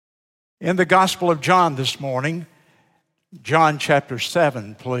In the Gospel of John this morning, John chapter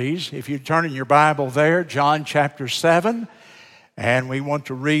 7, please. If you turn in your Bible there, John chapter 7, and we want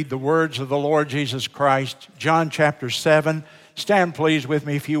to read the words of the Lord Jesus Christ. John chapter 7. Stand please with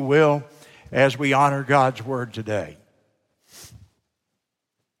me, if you will, as we honor God's word today.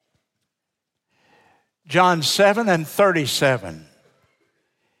 John 7 and 37.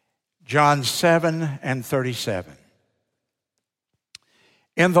 John 7 and 37.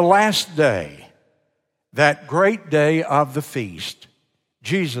 In the last day, that great day of the feast,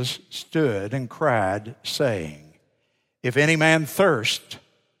 Jesus stood and cried, saying, If any man thirst,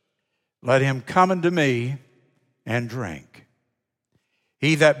 let him come unto me and drink.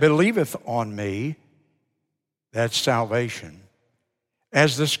 He that believeth on me, that's salvation,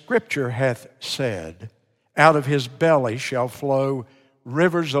 as the Scripture hath said, out of his belly shall flow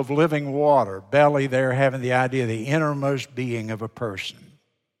rivers of living water. Belly there having the idea of the innermost being of a person.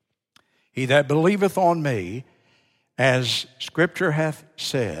 He that believeth on me, as Scripture hath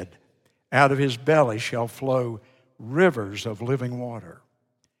said, out of his belly shall flow rivers of living water.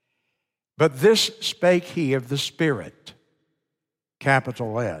 But this spake he of the Spirit,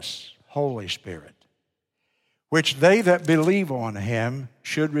 capital S, Holy Spirit, which they that believe on him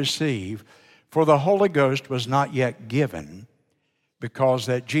should receive, for the Holy Ghost was not yet given, because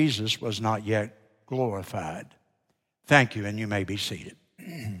that Jesus was not yet glorified. Thank you, and you may be seated.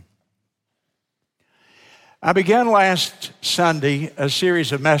 I began last Sunday a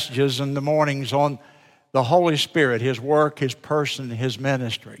series of messages in the mornings on the Holy Spirit, His work, His person, His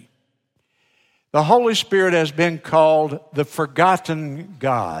ministry. The Holy Spirit has been called the forgotten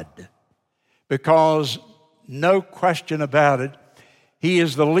God because, no question about it, He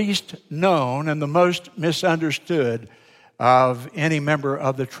is the least known and the most misunderstood of any member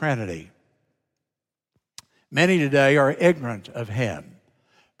of the Trinity. Many today are ignorant of Him,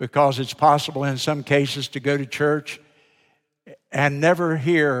 because it's possible in some cases to go to church and never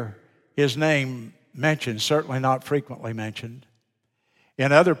hear His name mentioned, certainly not frequently mentioned.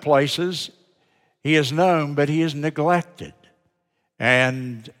 In other places, He is known, but He is neglected,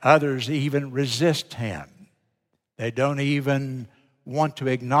 and others even resist Him. They don't even want to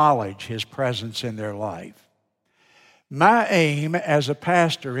acknowledge His presence in their life. My aim as a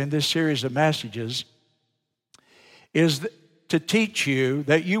pastor in this series of messages is to teach you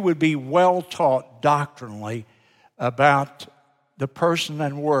that you would be well taught doctrinally about the person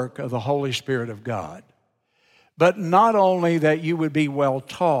and work of the Holy Spirit of God. But not only that you would be well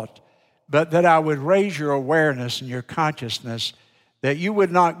taught, but that I would raise your awareness and your consciousness that you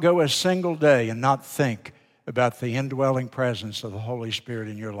would not go a single day and not think about the indwelling presence of the Holy Spirit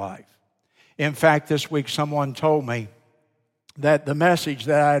in your life. In fact, this week someone told me that the message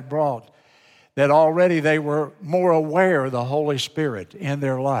that I had brought, that already they were more aware of the Holy Spirit in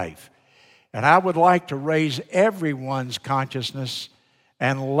their life. And I would like to raise everyone's consciousness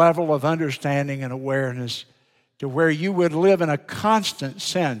and level of understanding and awareness to where you would live in a constant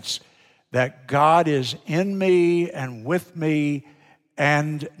sense that God is in me and with me,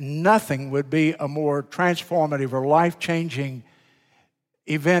 and nothing would be a more transformative or life-changing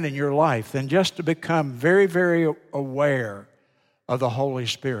event in your life than just to become very, very aware of the Holy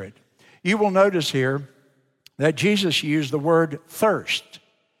Spirit. You will notice here that Jesus used the word thirst,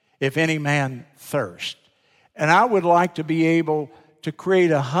 if any man thirst. And I would like to be able to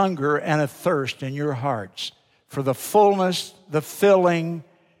create a hunger and a thirst in your hearts for the fullness, the filling,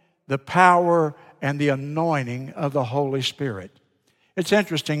 the power, and the anointing of the Holy Spirit. It's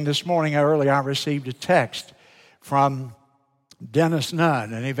interesting, this morning early I received a text from Dennis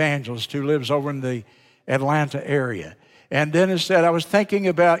Nunn, an evangelist who lives over in the Atlanta area. And Dennis said, I was thinking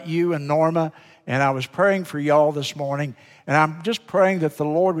about you and Norma, and I was praying for y'all this morning, and I'm just praying that the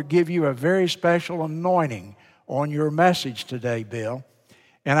Lord would give you a very special anointing on your message today, Bill.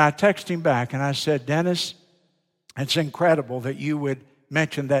 And I texted him back, and I said, Dennis, it's incredible that you would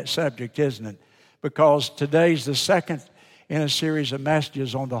mention that subject, isn't it? Because today's the second in a series of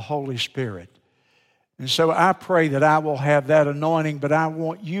messages on the Holy Spirit. And so I pray that I will have that anointing, but I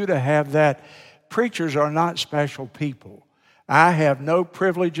want you to have that. Preachers are not special people. I have no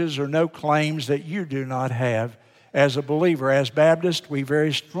privileges or no claims that you do not have as a believer. As Baptists, we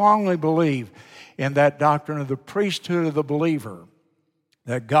very strongly believe in that doctrine of the priesthood of the believer,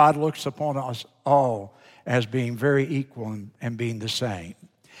 that God looks upon us all as being very equal and being the same.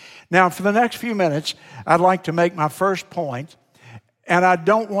 Now, for the next few minutes, I'd like to make my first point, and I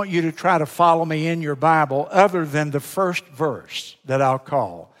don't want you to try to follow me in your Bible other than the first verse that I'll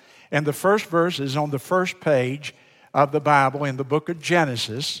call. And the first verse is on the first page of the Bible in the book of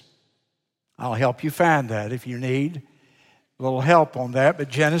Genesis. I'll help you find that if you need. a little help on that, but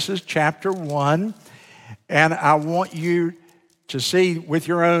Genesis chapter 1. And I want you to see with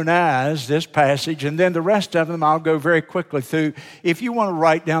your own eyes this passage, and then the rest of them I'll go very quickly through. If you want to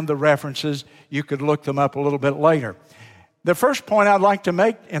write down the references, you could look them up a little bit later. The first point I'd like to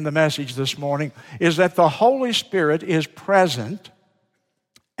make in the message this morning is that the Holy Spirit is present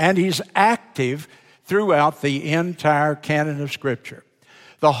and He's active throughout the entire canon of Scripture.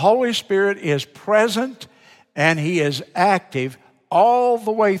 The Holy Spirit is present and He is active all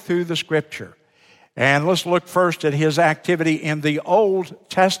the way through the Scripture. And let's look first at His activity in the Old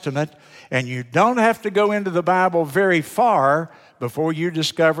Testament. And you don't have to go into the Bible very far before you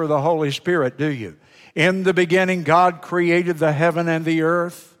discover the Holy Spirit, do you? In the beginning, God created the heaven and the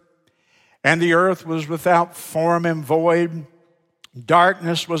earth was without form and void.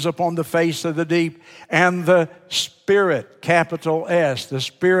 Darkness was upon the face of the deep, and the Spirit, capital S, the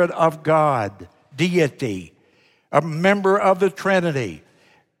Spirit of God, deity, a member of the Trinity,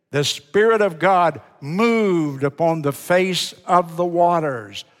 the Spirit of God moved upon the face of the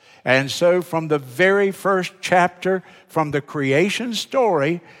waters. And so from the very first chapter, from the creation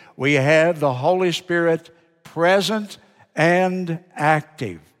story, we have the Holy Spirit present and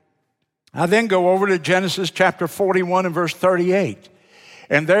active. I then go over to Genesis chapter 41 and verse 38.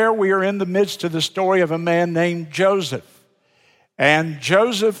 And there we are in the midst of the story of a man named Joseph. And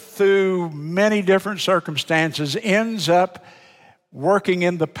Joseph, through many different circumstances, ends up working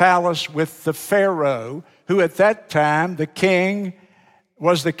in the palace with the Pharaoh, who at that time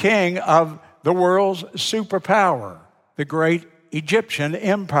was the king of the world's superpower, the great Egyptian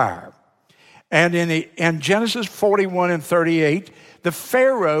empire. And in Genesis 41 and 38, the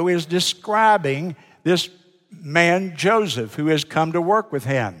Pharaoh is describing this man Joseph who has come to work with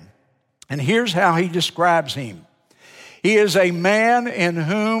him. And here's how he describes him. He is a man in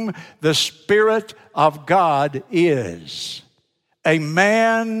whom the Spirit of God is. A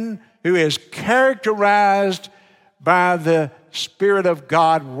man who is characterized by the Spirit of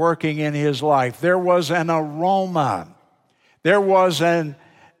God working in his life. There was an aroma. There was an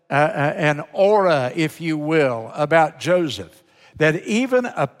aura, if you will, about Joseph, that even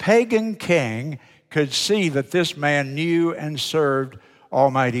a pagan king could see that this man knew and served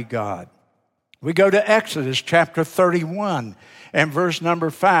Almighty God. We go to Exodus chapter 31 and verse number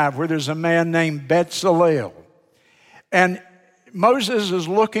 5, where there's a man named Bezalel. And Moses is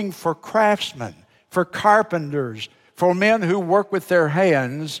looking for craftsmen, for carpenters, for men who work with their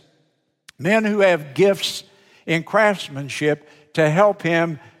hands, men who have gifts in craftsmanship to help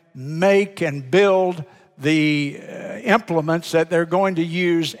him make and build the implements that they're going to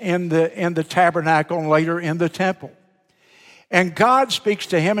use in the tabernacle and later in the temple. And God speaks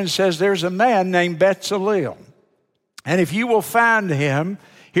to him and says, there's a man named Bezalel. And if you will find him,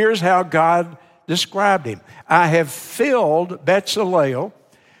 here's how God described him. I have filled Bezalel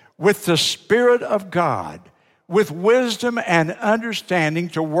with the Spirit of God, with wisdom and understanding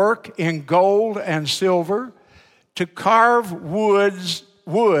to work in gold and silver, to carve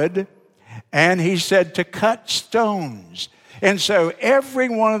wood, and he said to cut stones. And so every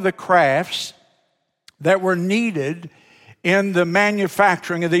one of the crafts that were needed in the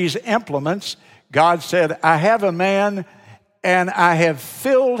manufacturing of these implements, God said, I have a man and I have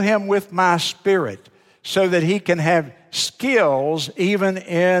filled him with my Spirit so that he can have skills even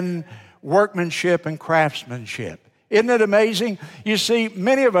in workmanship and craftsmanship. Isn't it amazing? You see,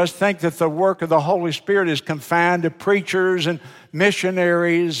 many of us think that the work of the Holy Spirit is confined to preachers and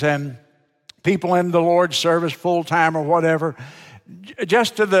missionaries and people in the Lord's service full-time or whatever,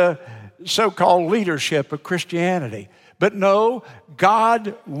 just to the so-called leadership of Christianity. But no,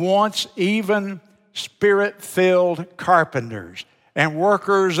 God wants even Spirit-filled carpenters and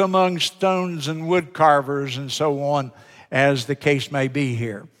workers among stones and wood carvers and so on, as the case may be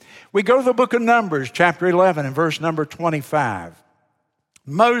here. We go to the book of Numbers, chapter 11, and verse number 25.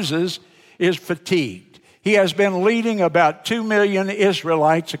 Moses is fatigued. He has been leading about 2 million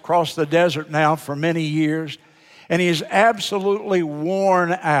Israelites across the desert now for many years, and he is absolutely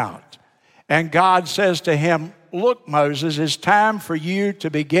worn out. And God says to him, look, Moses, it's time for you to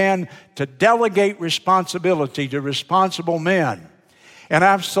begin to delegate responsibility to responsible men. And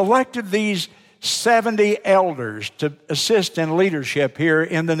I've selected these 70 elders to assist in leadership here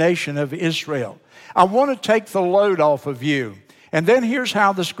in the nation of Israel. I want to take the load off of you. And then here's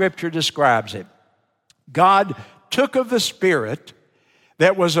how the Scripture describes it. God took of the Spirit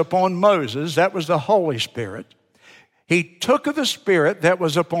that was upon Moses, that was the Holy Spirit. He took of the Spirit that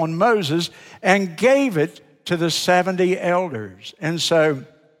was upon Moses and gave it to the 70 elders. And so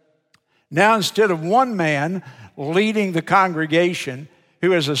now instead of one man leading the congregation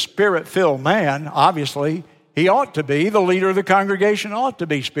who is a Spirit-filled man, obviously He ought to be, the leader of the congregation ought to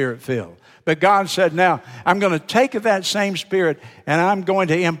be Spirit-filled. But God said, now, I'm going to take that same Spirit and I'm going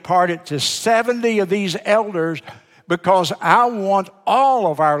to impart it to 70 of these elders because I want all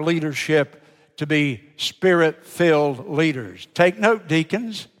of our leadership to be Spirit-filled leaders. Take note,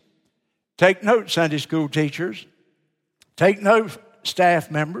 deacons. Take note, Sunday school teachers. Take note, staff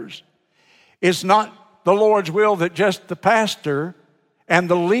members. It's not the Lord's will that just the pastor and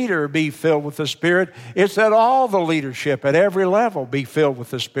the leader be filled with the Spirit. It's that all the leadership at every level be filled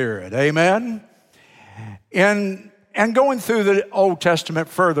with the Spirit. Amen? And going through the Old Testament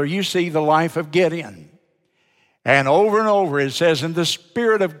further, you see the life of Gideon. And over it says, and the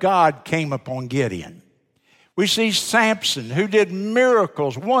Spirit of God came upon Gideon. We see Samson, who did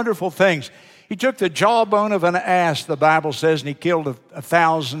miracles, wonderful things. He took the jawbone of an ass, the Bible says, and he killed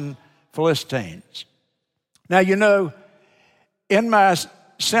 1,000 Philistines. Now, you know, in my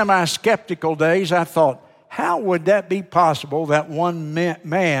semi-skeptical days, I thought, how would that be possible that one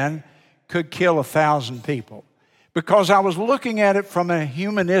man could kill 1,000 people? Because I was looking at it from a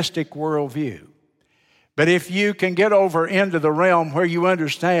humanistic worldview. But if you can get over into the realm where you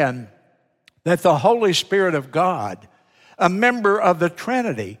understand that the Holy Spirit of God, a member of the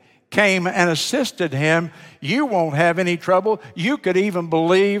Trinity, came and assisted him, you won't have any trouble. You could even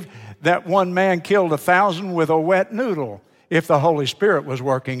believe that one man killed 1,000 with a wet noodle if the Holy Spirit was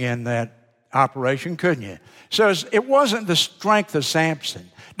working in that operation, couldn't you? So it wasn't the strength of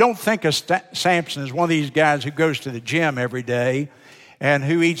Samson. Don't think of Samson as one of these guys who goes to the gym every day and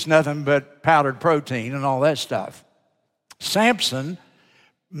who eats nothing but powdered protein and all that stuff. Samson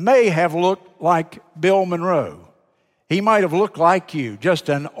may have looked like Bill Monroe. He might have looked like you, just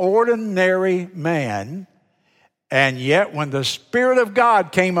an ordinary man. And yet when the Spirit of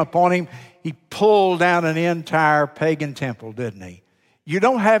God came upon him, he pulled down an entire pagan temple, didn't he? You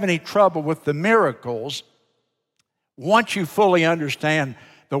don't have any trouble with the miracles once you fully understand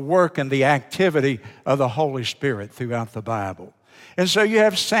the work and the activity of the Holy Spirit throughout the Bible. And so you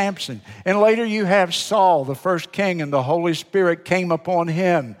have Samson, and later you have Saul, the first king, and the Holy Spirit came upon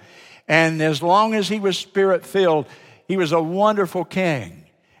him. And as long as he was Spirit-filled, he was a wonderful king.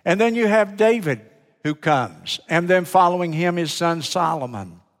 And then you have David who comes, and then following him his son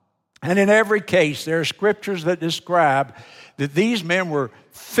Solomon. And in every case, there are scriptures that describe that these men were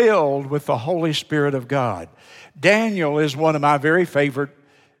filled with the Holy Spirit of God. Daniel is one of my very favorite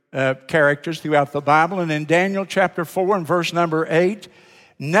characters throughout the Bible. And in Daniel chapter 4 and verse number 8,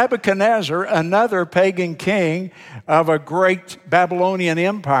 Nebuchadnezzar, another pagan king of a great Babylonian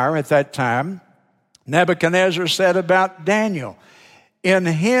empire at that time, Nebuchadnezzar said about Daniel, in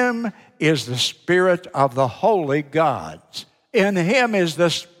him is the Spirit of the holy gods. In him is the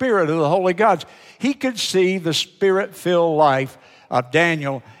Spirit of the holy gods. He could see the Spirit-filled life of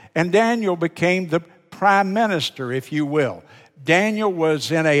Daniel, and Daniel became the prime minister, if you will. Daniel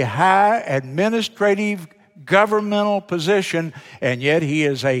was in a high administrative governmental position, and yet he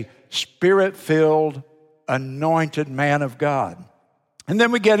is a Spirit-filled, anointed man of God. And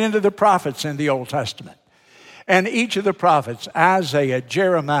then we get into the prophets in the Old Testament. And each of the prophets, Isaiah,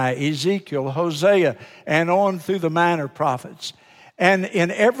 Jeremiah, Ezekiel, Hosea, and on through the minor prophets. And in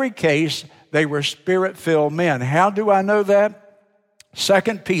every case, they were Spirit-filled men. How do I know that? 2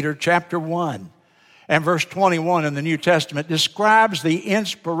 Peter chapter 1 and verse 21 in the New Testament describes the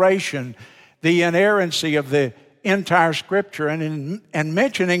inspiration, the inerrancy of the entire Scripture. And in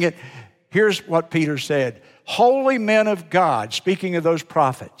mentioning it, here's what Peter said. Holy men of God, speaking of those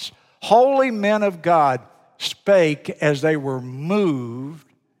prophets, holy men of God spake as they were moved,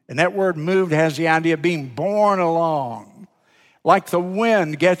 and that word moved has the idea of being borne along, like the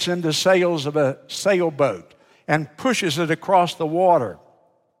wind gets into sails of a sailboat and pushes it across the water.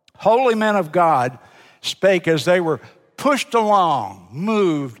 Holy men of God spake as they were pushed along,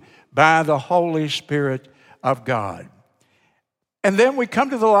 moved by the Holy Spirit of God. And then we come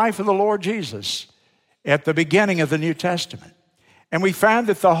to the life of the Lord Jesus at the beginning of the New Testament. And we find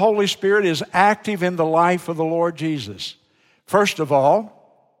that the Holy Spirit is active in the life of the Lord Jesus. First of all,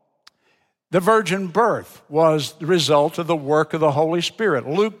 the virgin birth was the result of the work of the Holy Spirit.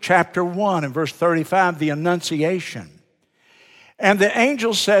 Luke chapter 1 and verse 35, the Annunciation. And the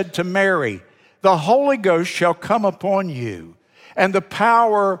angel said to Mary, the Holy Ghost shall come upon you, and the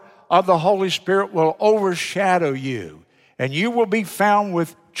power of the Holy Spirit will overshadow you, and you will be found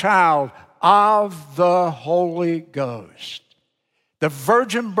with child of the Holy Ghost. The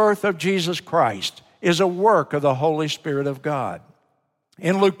virgin birth of Jesus Christ is a work of the Holy Spirit of God.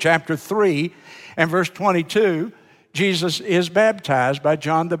 In Luke chapter 3 and verse 22, Jesus is baptized by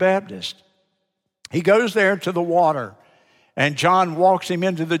John the Baptist. He goes there to the water, and John walks him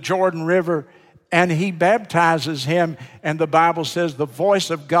into the Jordan River, and he baptizes him, and the Bible says the voice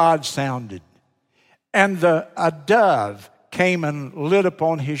of God sounded. And a dove came and lit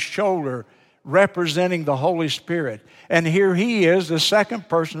upon his shoulder, representing the Holy Spirit. And here he is, the second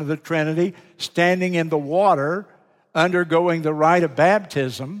person of the Trinity, standing in the water, undergoing the rite of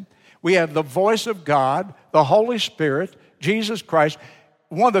baptism. We have the voice of God, the Holy Spirit, Jesus Christ.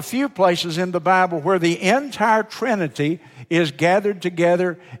 One of the few places in the Bible where the entire Trinity is gathered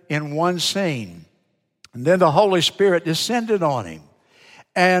together in one scene. And then the Holy Spirit descended on him.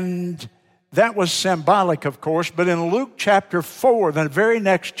 And that was symbolic, of course, but in Luke chapter 4, the very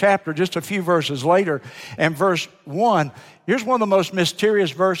next chapter, just a few verses later, and verse 1, here's one of the most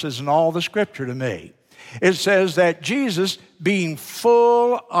mysterious verses in all the Scripture to me. It says that Jesus, being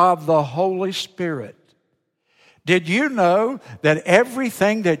full of the Holy Spirit. Did you know that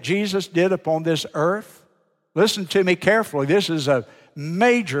everything that Jesus did upon this earth, listen to me carefully, this is a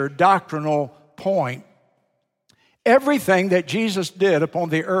major doctrinal point. Everything that Jesus did upon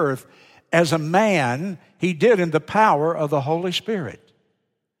the earth as a man, he did in the power of the Holy Spirit.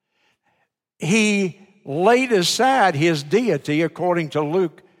 He laid aside his deity according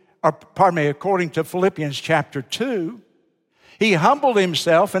to Philippians chapter 2. He humbled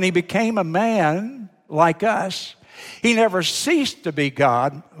himself and he became a man like us. He never ceased to be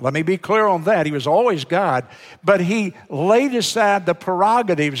God. Let me be clear on that. He was always God. But he laid aside the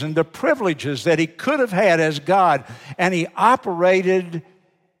prerogatives and the privileges that he could have had as God, and he operated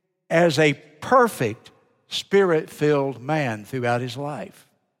as a perfect Spirit-filled man throughout his life.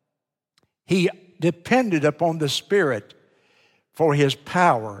 He depended upon the Spirit for his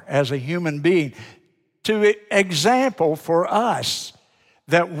power as a human being to example for us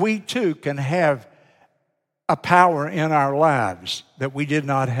that we too can have a power in our lives that we did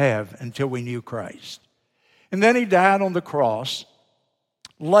not have until we knew Christ. And then he died on the cross,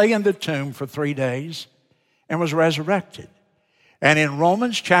 lay in the tomb for 3 days, and was resurrected. And in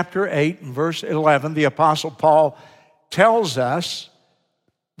Romans chapter 8 and verse 11, the Apostle Paul tells us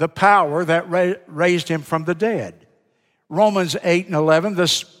the power that raised him from the dead. Romans 8 and 11, the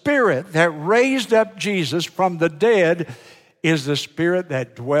Spirit that raised up Jesus from the dead is the Spirit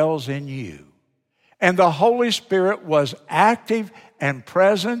that dwells in you. And the Holy Spirit was active and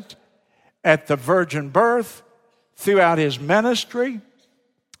present at the virgin birth, throughout his ministry,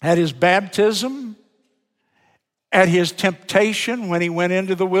 at his baptism, at his temptation when he went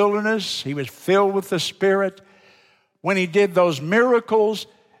into the wilderness. He was filled with the Spirit. When he did those miracles,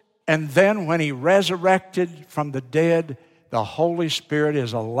 and then when he resurrected from the dead, the Holy Spirit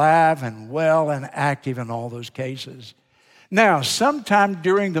is alive and well and active in all those cases. Now, sometime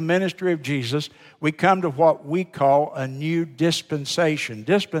during the ministry of Jesus, we come to what we call a new dispensation.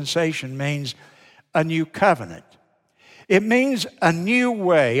 Dispensation means a new covenant. It means a new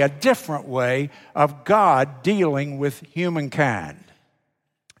way, a different way of God dealing with humankind.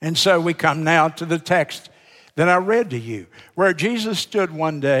 And so we come now to the text that I read to you, where Jesus stood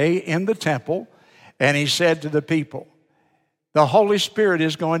one day in the temple and he said to the people, the Holy Spirit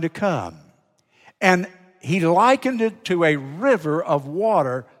is going to come. And he likened it to a river of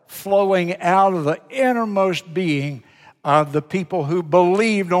water flowing out of the innermost being of the people who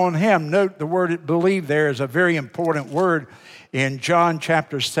believed on him. Note the word believe there is a very important word in John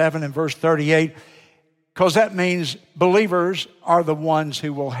chapter 7 and verse 38, because that means believers are the ones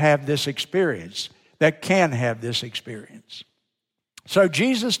who will have this experience, that can have this experience. So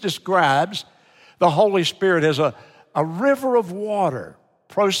Jesus describes the Holy Spirit as a river of water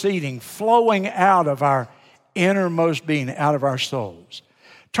proceeding, flowing out of our innermost being, out of our souls.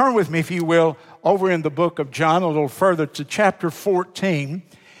 Turn with me, if you will, over in the book of John a little further to chapter 14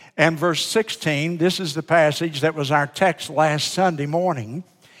 and verse 16. This is the passage that was our text last Sunday morning.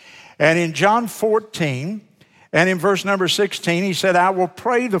 And in John 14 and in verse number 16, he said, I will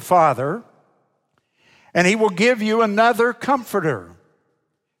pray the Father, and he will give you another comforter,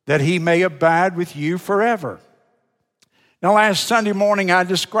 that he may abide with you forever. Now, last Sunday morning, I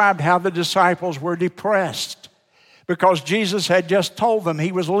described how the disciples were depressed because Jesus had just told them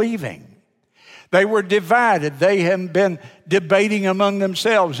he was leaving. They were divided. They had been debating among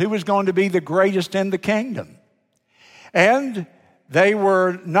themselves who was going to be the greatest in the kingdom. And they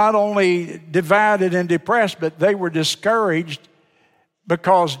were not only divided and depressed, but they were discouraged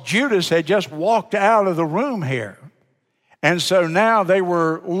because Judas had just walked out of the room here. And so now they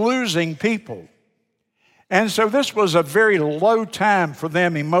were losing people. And so this was a very low time for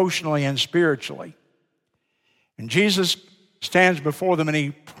them emotionally and spiritually. And Jesus stands before them and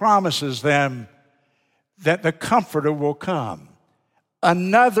he promises them that the Comforter will come.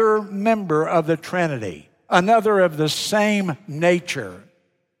 Another member of the Trinity, another of the same nature,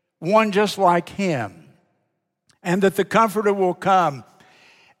 one just like him, and that the Comforter will come.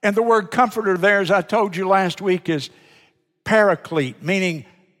 And the word comforter there, as I told you last week, is paraclete, meaning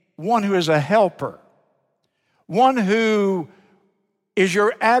one who is a helper, one who is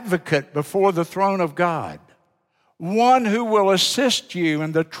your advocate before the throne of God, one who will assist you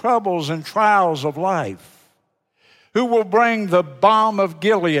in the troubles and trials of life, who will bring the balm of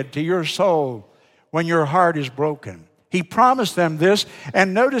Gilead to your soul when your heart is broken. He promised them this,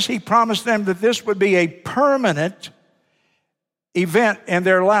 and notice he promised them that this would be a permanent event in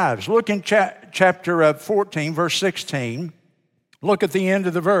their lives. Look in chapter 14, verse 16. Look at the end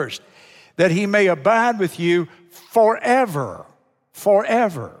of the verse. That he may abide with you forever.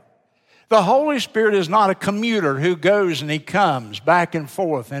 Forever. The Holy Spirit is not a commuter who goes and he comes back and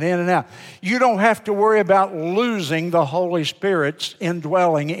forth and in and out. You don't have to worry about losing the Holy Spirit's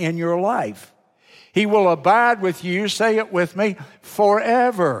indwelling in your life. He will abide with you, say it with me,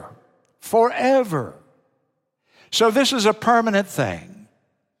 forever. Forever. So this is a permanent thing.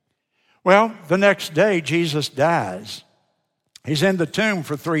 Well, the next day Jesus dies. He's in the tomb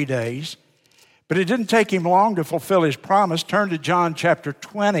for 3 days. But it didn't take him long to fulfill his promise. Turn to John chapter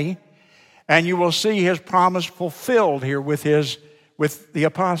 20, and you will see his promise fulfilled here with the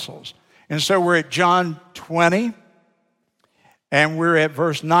apostles. And so we're at John 20, and we're at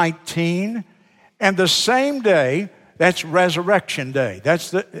verse 19. And the same day, that's resurrection day.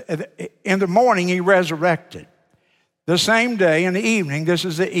 In the morning he resurrected. The same day in the evening, this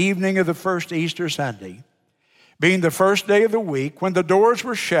is the evening of the first Easter Sunday, being the first day of the week, when the doors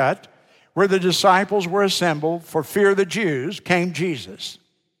were shut, where the disciples were assembled for fear of the Jews, came Jesus.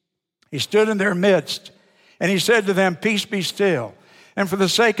 He stood in their midst, and he said to them, "Peace be still." And for the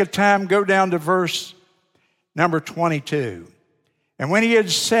sake of time, go down to verse number 22. And when he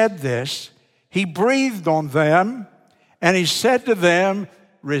had said this, he breathed on them, and he said to them,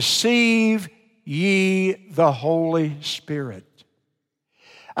 "Receive ye the Holy Spirit."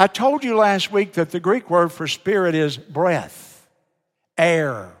 I told you last week that the Greek word for spirit is breath,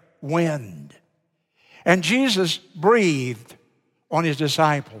 air, wind. And Jesus breathed on his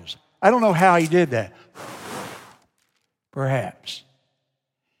disciples. I don't know how he did that. Perhaps.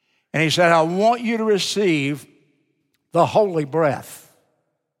 And he said, "I want you to receive the holy breath,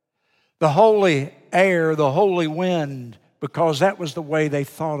 the holy air, the holy wind," because that was the way they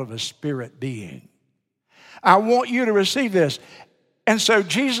thought of a spirit being. I want you to receive this. And so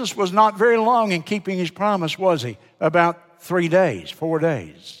Jesus was not very long in keeping his promise, was he? About 3 days, 4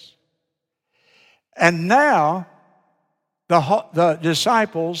 days. And now the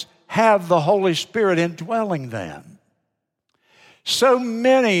disciples have the Holy Spirit indwelling them. So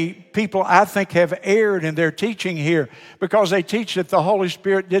many people, I think, have erred in their teaching here because they teach that the Holy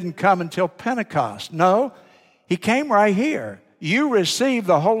Spirit didn't come until Pentecost. No, he came right here. You receive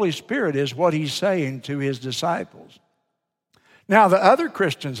the Holy Spirit is what he's saying to his disciples. Now, the other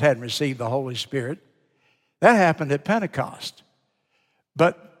Christians hadn't received the Holy Spirit. That happened at Pentecost.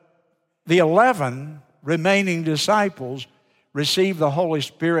 But the 11 remaining disciples received the Holy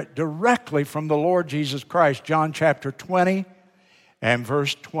Spirit directly from the Lord Jesus Christ, John chapter 20 and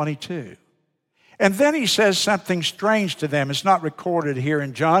verse 22. And then he says something strange to them. It's not recorded here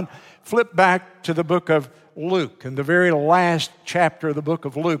in John. Flip back to the book of Luke, in the very last chapter of the book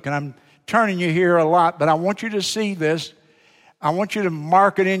of Luke. And I'm turning you here a lot, but I want you to see this. I want you to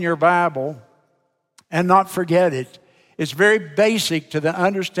mark it in your Bible and not forget it. It's very basic to the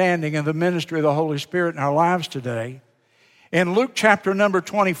understanding of the ministry of the Holy Spirit in our lives today. In Luke chapter number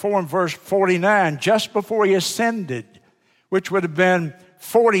 24 and verse 49, just before he ascended, which would have been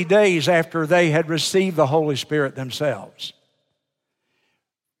 40 days after they had received the Holy Spirit themselves.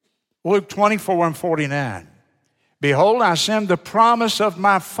 Luke 24 and 49. "Behold, I send the promise of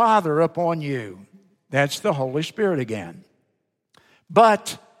my Father upon you." That's the Holy Spirit again.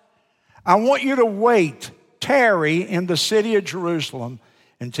 "But I want you to wait, tarry in the city of Jerusalem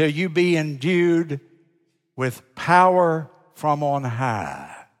until you be endued with power from on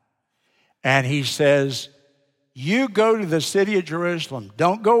high." And he says, you go to the city of Jerusalem.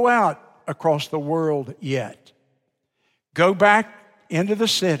 Don't go out across the world yet. Go back into the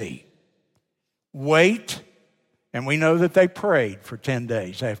city. Wait, and we know that they prayed for 10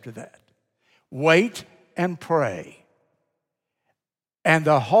 days after that. Wait and pray. And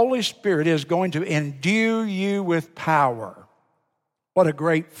the Holy Spirit is going to endue you with power. What a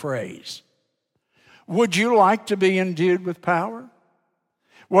great phrase. Would you like to be endued with power?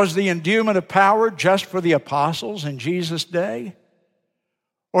 Was the endowment of power just for the apostles in Jesus' day?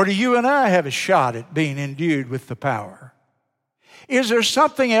 Or do you and I have a shot at being endued with the power? Is there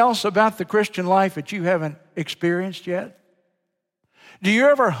something else about the Christian life that you haven't experienced yet? Do you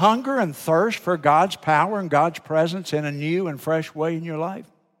ever hunger and thirst for God's power and God's presence in a new and fresh way in your life?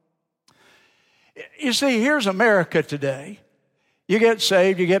 You see, here's America today. You get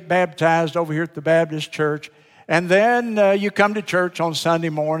saved, you get baptized over here at the Baptist church, and then you come to church on Sunday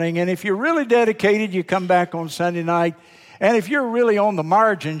morning, and if you're really dedicated, you come back on Sunday night, and if you're really on the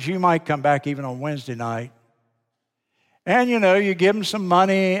margins, you might come back even on Wednesday night. And you give them some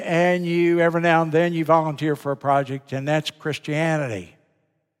money, and every now and then you volunteer for a project, and that's Christianity.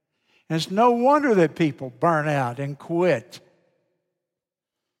 And it's no wonder that people burn out and quit.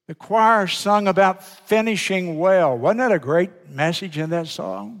 The choir sung about finishing well. Wasn't that a great message in that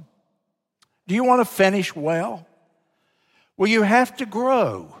song? Do you want to finish well? Well, you have to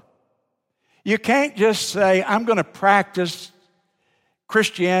grow. You can't just say, I'm going to practice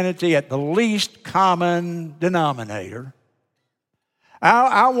Christianity at the least common denominator.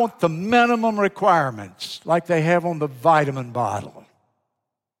 I want the minimum requirements like they have on the vitamin bottle.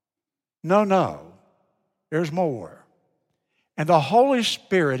 No. There's more. And the Holy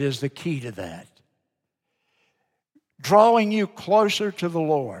Spirit is the key to that. Drawing you closer to the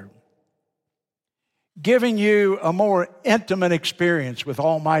Lord. Giving you a more intimate experience with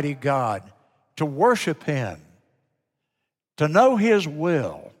Almighty God. To worship Him. To know His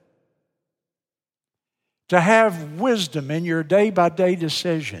will. To have wisdom in your day-by-day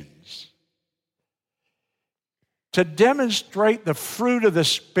decisions. To demonstrate the fruit of the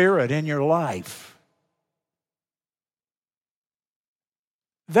Spirit in your life.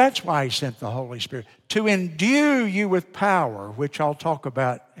 That's why He sent the Holy Spirit. To endue you with power, which I'll talk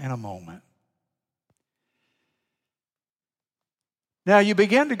about in a moment. Now, you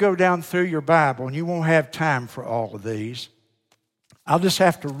begin to go down through your Bible, and you won't have time for all of these. I'll just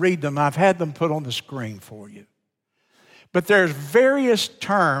have to read them. I've had them put on the screen for you. But there's various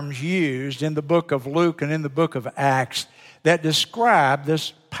terms used in the book of Luke and in the book of Acts that describe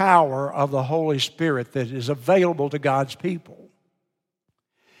this power of the Holy Spirit that is available to God's people.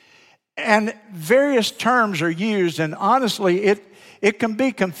 And various terms are used, and honestly, it can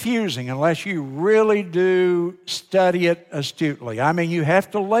be confusing unless you really do study it astutely. I mean, you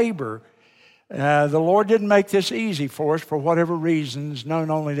have to labor. The Lord didn't make this easy for us for whatever reasons known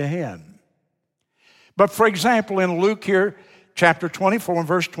only to Him. But for example, in Luke here, chapter 24 and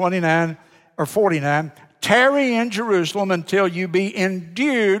verse 29 or 49, tarry in Jerusalem until you be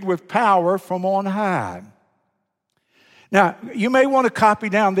endued with power from on high. Now, you may want to copy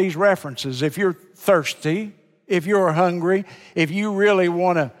down these references if you're thirsty, if you're hungry, if you really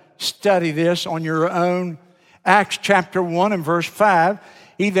want to study this on your own. Acts chapter 1 and verse 5,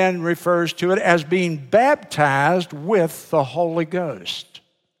 he then refers to it as being baptized with the Holy Ghost.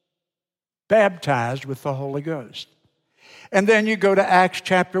 Baptized with the Holy Ghost. And then you go to Acts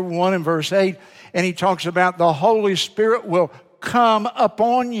chapter 1 and verse 8, and he talks about the Holy Spirit will come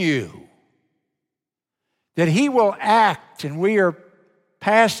upon you. That He will act and we are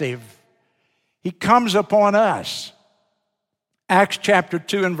passive. He comes upon us. Acts chapter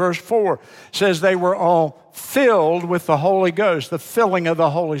 2 and verse 4 says they were all filled with the Holy Ghost. The filling of the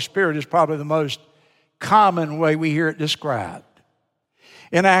Holy Spirit is probably the most common way we hear it described.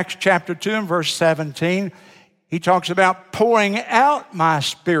 In Acts chapter 2 and verse 17, he talks about pouring out my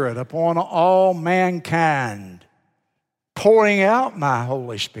Spirit upon all mankind. Pouring out my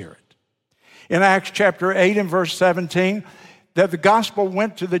Holy Spirit. In Acts chapter 8 and verse 17, that the gospel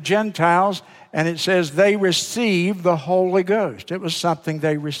went to the Gentiles, and it says they received the Holy Ghost. It was something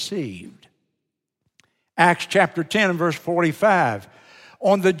they received. Acts chapter 10 and verse 45,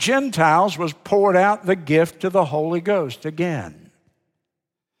 on the Gentiles was poured out the gift of the Holy Ghost again.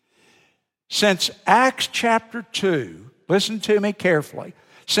 Since Acts chapter 2, listen to me carefully,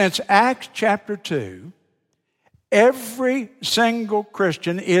 since Acts chapter 2, every single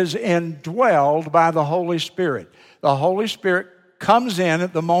Christian is indwelled by the Holy Spirit. The Holy Spirit comes in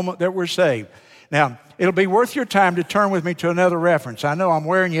at the moment that we're saved. Now, it'll be worth your time to turn with me to another reference. I know I'm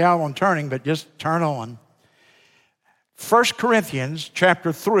wearing you out on turning, but just turn on. 1 Corinthians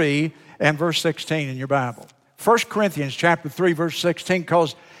chapter 3 and verse 16 in your Bible. 1 Corinthians chapter 3, verse 16,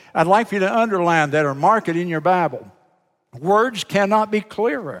 because I'd like for you to underline that or mark it in your Bible. Words cannot be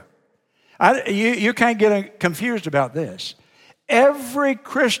clearer. You can't get confused about this. Every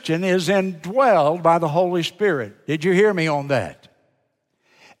Christian is indwelled by the Holy Spirit. Did you hear me on that?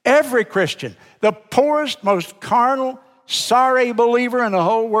 Every Christian, the poorest, most carnal, sorry believer in the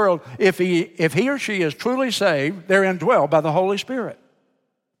whole world, if he or she is truly saved, they're indwelled by the Holy Spirit.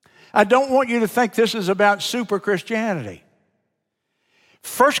 I don't want you to think this is about super Christianity.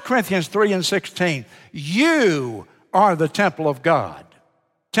 1 Corinthians 3 and 16, you are the temple of God.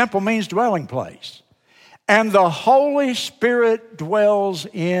 Temple means dwelling place. and the Holy Spirit dwells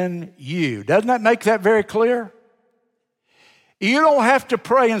in you. Doesn't that make that very clear? You don't have to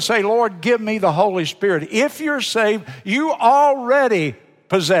pray and say, Lord, give me the Holy Spirit. If you're saved, you already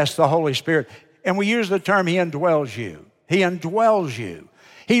possess the Holy Spirit. And we use the term, He indwells you. He indwells you.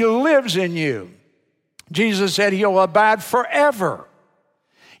 He lives in you. Jesus said He'll abide forever.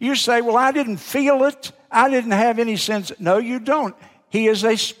 You say, well, I didn't feel it. I didn't have any sense. No, you don't. He is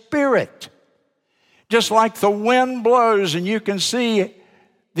a spirit. Just like the wind blows and you can see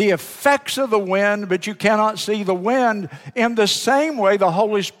the effects of the wind, but you cannot see the wind. In the same way, the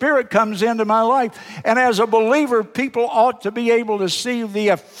Holy Spirit comes into my life. And as a believer, people ought to be able to see the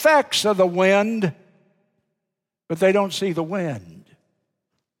effects of the wind, but they don't see the wind.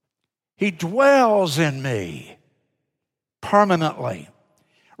 He dwells in me permanently.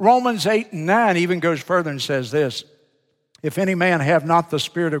 Romans 8 and 9 even goes further and says this, if any man have not the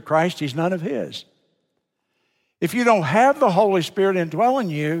Spirit of Christ, he's none of his. If you don't have the Holy Spirit indwelling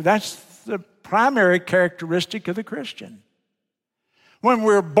you, that's the primary characteristic of the Christian. When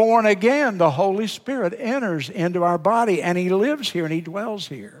we're born again, the Holy Spirit enters into our body and He lives here and He dwells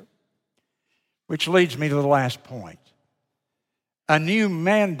here. Which leads me to the last point. A new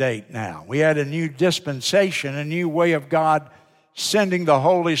mandate now. We had a new dispensation, a new way of God sending the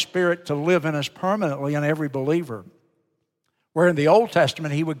Holy Spirit to live in us permanently in every believer. Where in the Old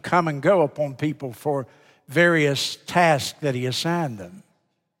Testament, He would come and go upon people for various tasks that He assigned them.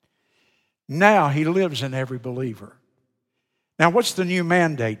 Now He lives in every believer. Now what's the new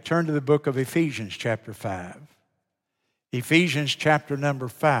mandate? Turn to the book of Ephesians chapter 5. Ephesians chapter number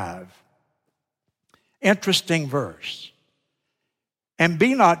 5. Interesting verse. And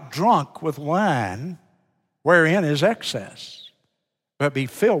be not drunk with wine, wherein is excess, but be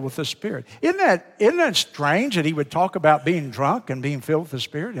filled with the Spirit. Isn't that strange that He would talk about being drunk and being filled with the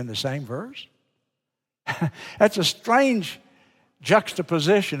Spirit in the same verse? That's a strange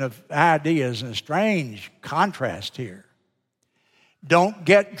juxtaposition of ideas and a strange contrast here. Don't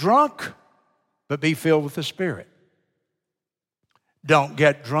get drunk, but be filled with the Spirit. Don't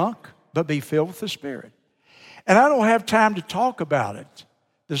get drunk, but be filled with the Spirit. And I don't have time to talk about it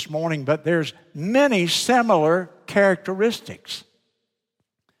this morning, but there's many similar characteristics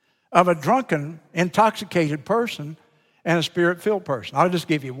of a drunken, intoxicated person and a Spirit-filled person. I'll just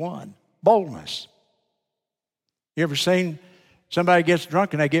give you one. Boldness. You ever seen somebody gets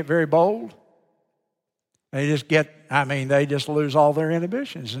drunk and they get very bold? They just lose all their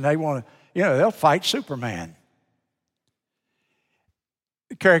inhibitions and they want to, they'll fight Superman.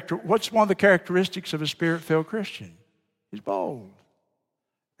 What's one of the characteristics of a Spirit-filled Christian? He's bold.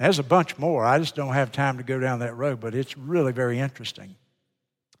 There's a bunch more. I just don't have time to go down that road, but it's really very interesting.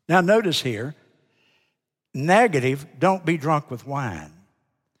 Now notice here, negative, don't be drunk with wine.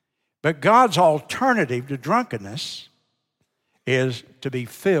 But God's alternative to drunkenness is to be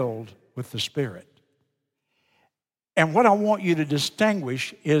filled with the Spirit. And what I want you to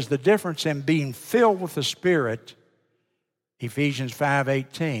distinguish is the difference in being filled with the Spirit, Ephesians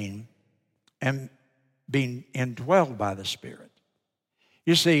 5:18, and being indwelled by the Spirit.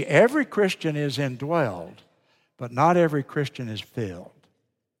 You see, every Christian is indwelled, but not every Christian is filled.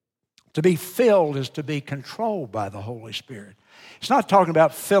 To be filled is to be controlled by the Holy Spirit. It's not talking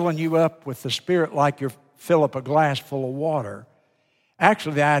about filling you up with the Spirit like you fill up a glass full of water.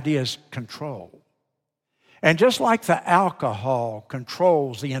 Actually, the idea is control. And just like the alcohol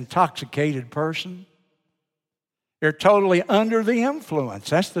controls the intoxicated person, they're totally under the influence.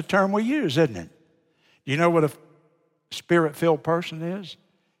 That's the term we use, isn't it? Do you know what a Spirit-filled person is?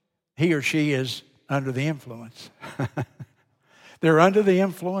 He or she is under the influence. They're under the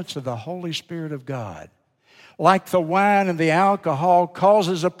influence of the Holy Spirit of God. Like the wine and the alcohol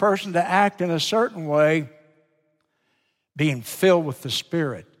causes a person to act in a certain way, being filled with the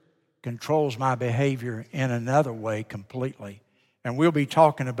Spirit controls my behavior in another way completely. And we'll be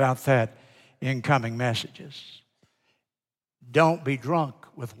talking about that in coming messages. Don't be drunk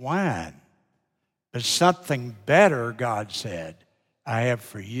with wine, but something better, God said, I have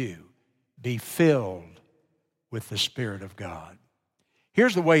for you. Be filled with the Spirit of God.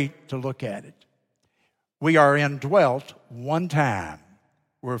 Here's the way to look at it. We are indwelt one time.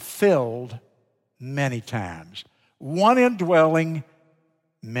 We're filled many times. One indwelling,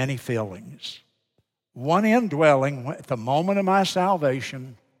 many fillings. One indwelling, at the moment of my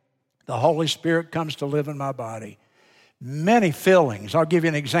salvation, the Holy Spirit comes to live in my body. Many fillings. I'll give you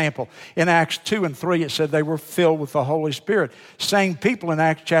an example. In Acts 2 and 3, it said they were filled with the Holy Spirit. Same people in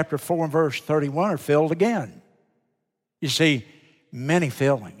Acts chapter 4 and verse 31 are filled again. You see, many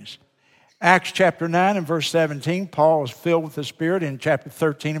fillings. Acts chapter 9 and verse 17, Paul is filled with the Spirit. In chapter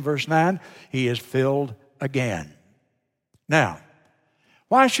 13 and verse 9, he is filled again. Now,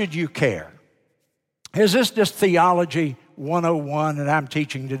 why should you care? Is this just theology 101 that I'm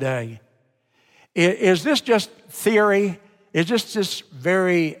teaching today? Is this just theory? Is this just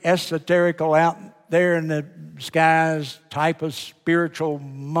very esoterical out there in the skies type of spiritual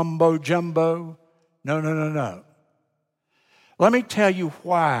mumbo jumbo? No. Let me tell you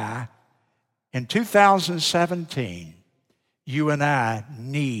why in 2017 you and I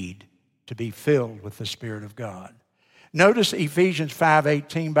need to be filled with the Spirit of God. Notice Ephesians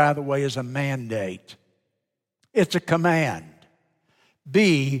 5:18, by the way, is a mandate. It's a command.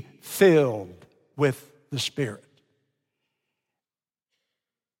 Be filled with the Spirit.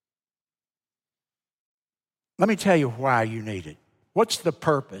 Let me tell you why you need it. What's the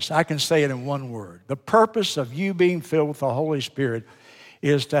purpose? I can say it in one word. The purpose of you being filled with the Holy Spirit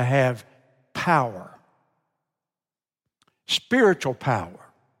is to have power. Spiritual power.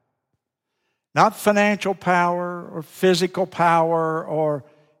 Not financial power or physical power or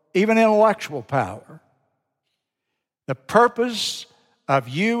even intellectual power. The purpose of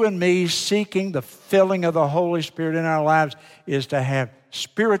you and me seeking the filling of the Holy Spirit in our lives is to have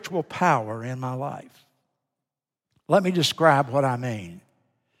spiritual power in my life. Let me describe what I mean.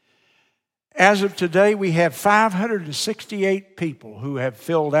 As of today, we have 568 people who have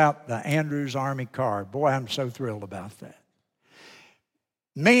filled out the Andrews Army card. Boy, I'm so thrilled about that.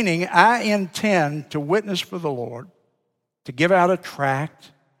 Meaning, I intend to witness for the Lord, to give out a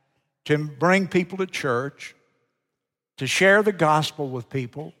tract, to bring people to church, to share the gospel with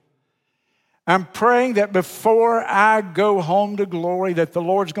people. I'm praying that before I go home to glory, that the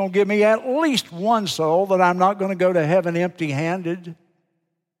Lord's going to give me at least one soul, that I'm not going to go to heaven empty-handed.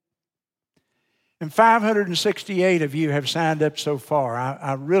 And 568 of you have signed up so far.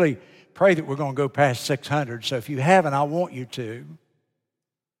 I really pray that we're going to go past 600. So if you haven't, I want you to.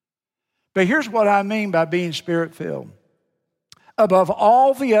 But here's what I mean by being Spirit-filled. Above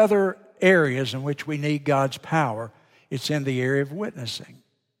all the other areas in which we need God's power, it's in the area of witnessing.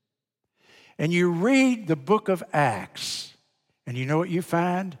 And you read the book of Acts, and you know what you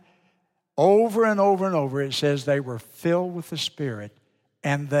find? Over and over and over, it says they were filled with the Spirit,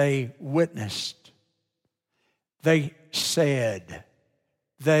 and they witnessed. They said.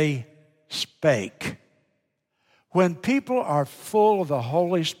 They spake. When people are full of the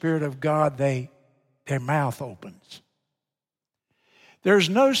Holy Spirit of God, their mouth opens. There's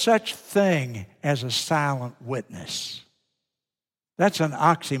no such thing as a silent witness. That's an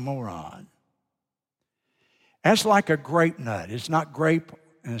oxymoron. That's like a grape nut. It's not grape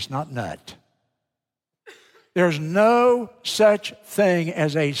and it's not nut. There's no such thing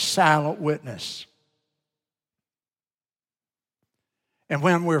as a silent witness. And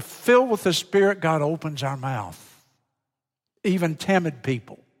when we're filled with the Spirit, God opens our mouth. Even timid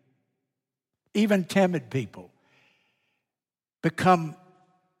people become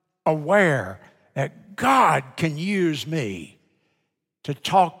aware that God can use me to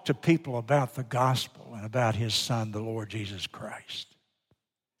talk to people about the gospel and about His Son, the Lord Jesus Christ.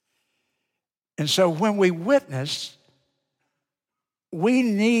 And so when we witness, we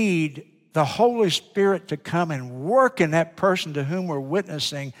need the Holy Spirit to come and work in that person to whom we're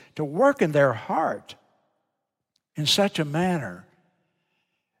witnessing, to work in their heart in such a manner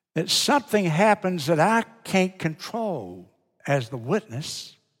that something happens that I can't control as the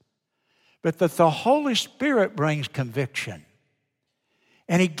witness, but that the Holy Spirit brings conviction.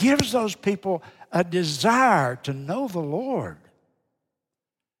 And He gives those people a desire to know the Lord.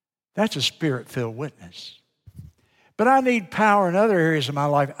 That's a Spirit-filled witness. But I need power in other areas of my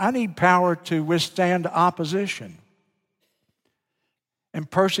life. I need power to withstand opposition and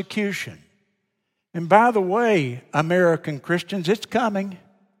persecution. And by the way, American Christians, it's coming.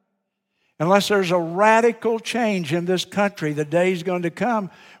 Unless there's a radical change in this country, the day's going to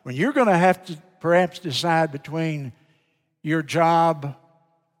come when you're going to have to perhaps decide between your job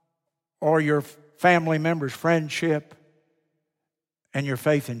or your family member's friendship and your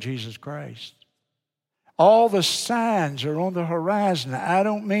faith in Jesus Christ. All the signs are on the horizon. I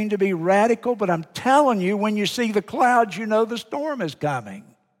don't mean to be radical, but I'm telling you, when you see the clouds, you know the storm is coming.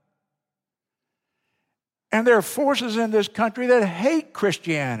 And there are forces in this country that hate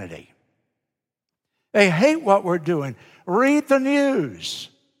Christianity. They hate what we're doing. Read the news.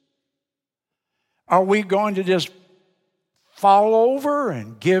 Are we going to just fall over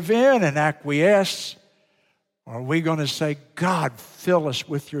and give in and acquiesce? Or are we going to say, God, fill us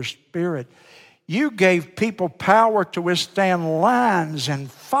with your Spirit? You gave people power to withstand lions and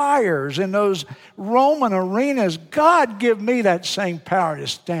fires in those Roman arenas. God, give me that same power to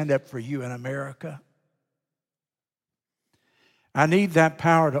stand up for you in America. I need that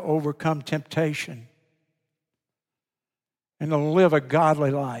power to overcome temptation. and to live a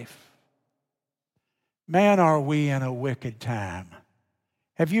godly life. Man, are we in a wicked time.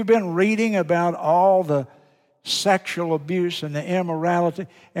 Have you been reading about all the sexual abuse and the immorality?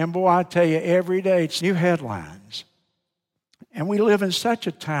 And boy, I tell you, every day it's new headlines. And we live in such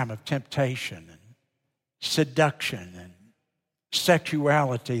a time of temptation and seduction and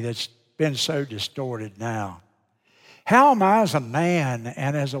sexuality that's been so distorted now. How am I as a man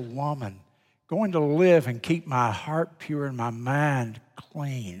and as a woman going to live and keep my heart pure and my mind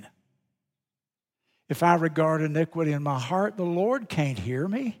clean? If I regard iniquity in my heart, the Lord can't hear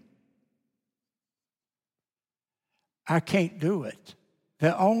me. I can't do it.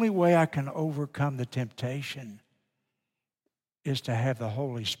 The only way I can overcome the temptation is to have the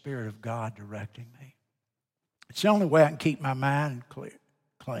Holy Spirit of God directing me. It's the only way I can keep my mind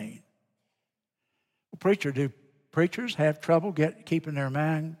clean. Well, do preachers have trouble keeping their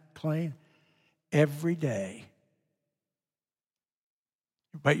mind clean? Every day.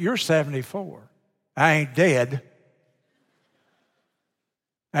 But you're 74. I ain't dead.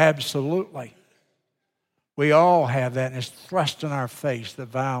 Absolutely. We all have that, and it's thrust in our face, the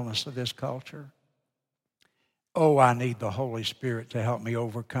vileness of this culture. Oh, I need the Holy Spirit to help me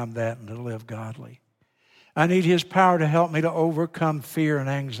overcome that and to live godly. I need His power to help me to overcome fear and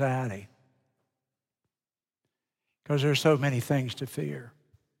anxiety, because there's so many things to fear.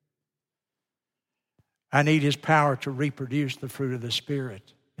 I need His power to reproduce the fruit of the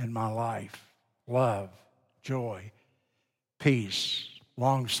Spirit in my life. Love, joy, peace,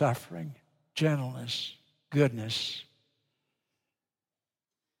 long-suffering, gentleness, goodness,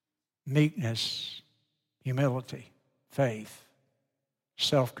 meekness, humility, faith,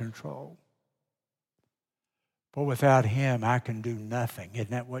 self-control. But without Him, I can do nothing.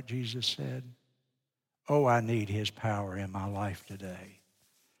 Isn't that what Jesus said? Oh, I need His power in my life today.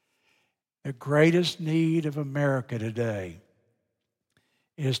 The greatest need of America today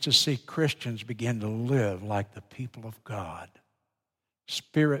is to see Christians begin to live like the people of God,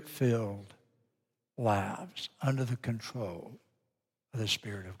 Spirit-filled lives under the control of the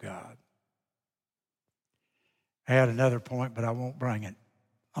Spirit of God. I had another point, but I won't bring it.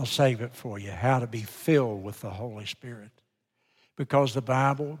 I'll save it for you, how to be filled with the Holy Spirit. Because the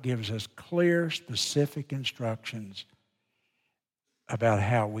Bible gives us clear, specific instructions about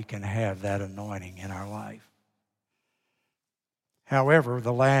how we can have that anointing in our life. However,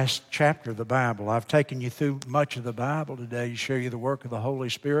 the last chapter of the Bible, I've taken you through much of the Bible today to show you the work of the Holy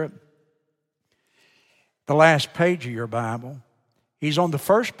Spirit. The last page of your Bible, He's on the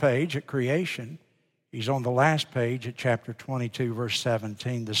first page at creation. He's on the last page at chapter 22, verse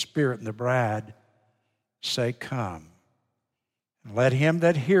 17. The Spirit and the bride say, "Come. And let him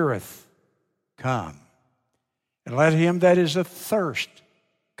that heareth come. And let him that is athirst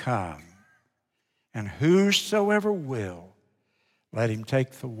come. And whosoever will, let him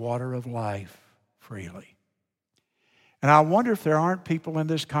take the water of life freely." And I wonder if there aren't people in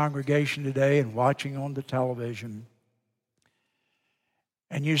this congregation today and watching on the television,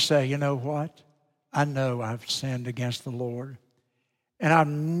 and you say, you know what? I know I've sinned against the Lord, and I've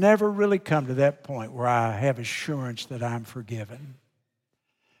never really come to that point where I have assurance that I'm forgiven.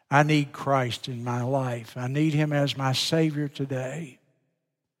 I need Christ in my life. I need Him as my Savior today.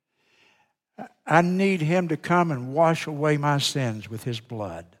 I need Him to come and wash away my sins with His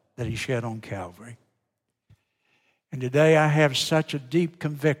blood that He shed on Calvary. And today I have such a deep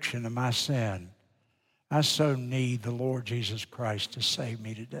conviction of my sin. I so need the Lord Jesus Christ to save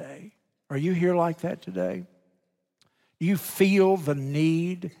me today. Are you here like that today? Do you feel the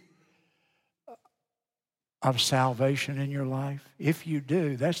need of salvation in your life? If you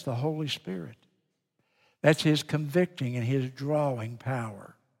do, that's the Holy Spirit. That's His convicting and His drawing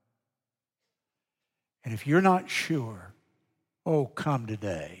power. And if you're not sure, oh, come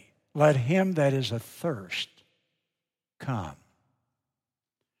today. Let him that is athirst come.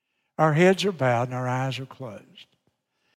 Our heads are bowed and our eyes are closed.